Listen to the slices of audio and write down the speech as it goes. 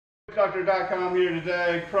Doctor.com here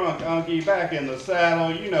today. Crunk Unky back in the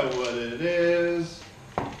saddle. You know what it is.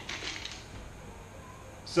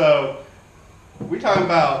 So, we talking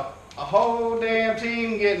about a whole damn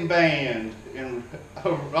team getting banned and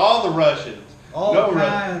all the Russians. All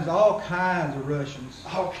kinds of Russians.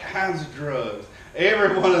 All kinds of drugs.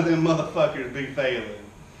 Every one of them motherfuckers be failing.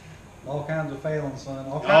 All kinds of failing, son.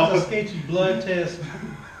 All kinds of sketchy blood tests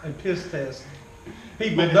and piss tests.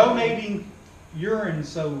 People donating urine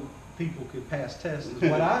so people could pass tests is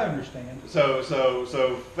what I understand.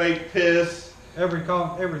 So fake piss.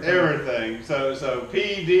 Everything. So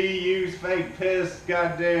PD use fake piss,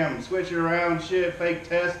 goddamn switch around shit, fake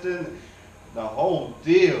testing, the whole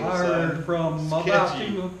deal. I heard from about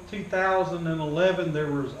 2011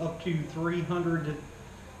 there was up to 300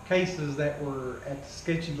 cases that were at the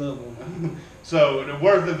sketchy level. So they're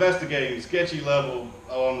worth investigating, sketchy level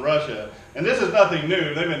on Russia. And this is nothing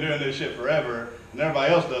new. They've been doing this shit forever, and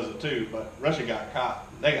everybody else does it too. But Russia got caught.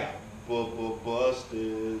 They got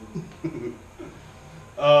busted.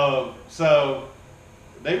 So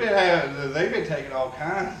they've been taking all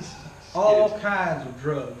kinds of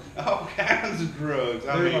drugs. All kinds of drugs.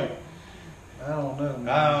 I mean, like, I don't know, man.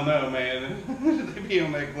 I don't know, man. They be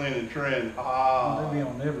on that Glenn trend. They be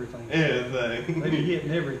on everything. Everything. They be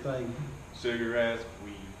hitting everything. Cigarettes,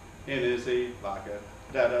 weed, Hennessy, vodka,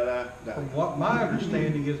 da. From what my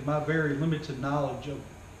understanding is, my very limited knowledge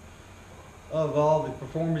of all the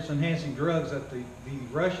performance-enhancing drugs that the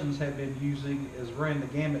Russians have been using has ran the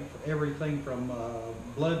gamut for everything from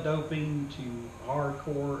blood doping to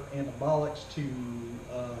hardcore anabolics to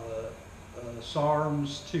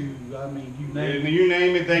SARMs to, I mean, you name it. You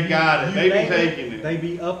name it, they got it. They be taking it. They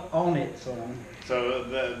be up on it, son. So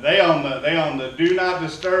they on the do not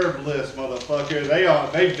disturb list, motherfucker.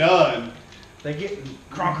 They done. They getting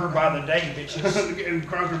conquered by the day, bitches. Getting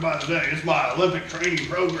conquered by the day. It's my Olympic training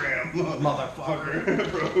program, motherfucker.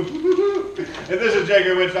 And this is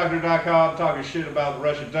JakerWitchDoctor.com talking shit about the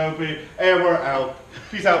Russian doping, and we're out.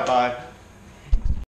 Peace out, bye.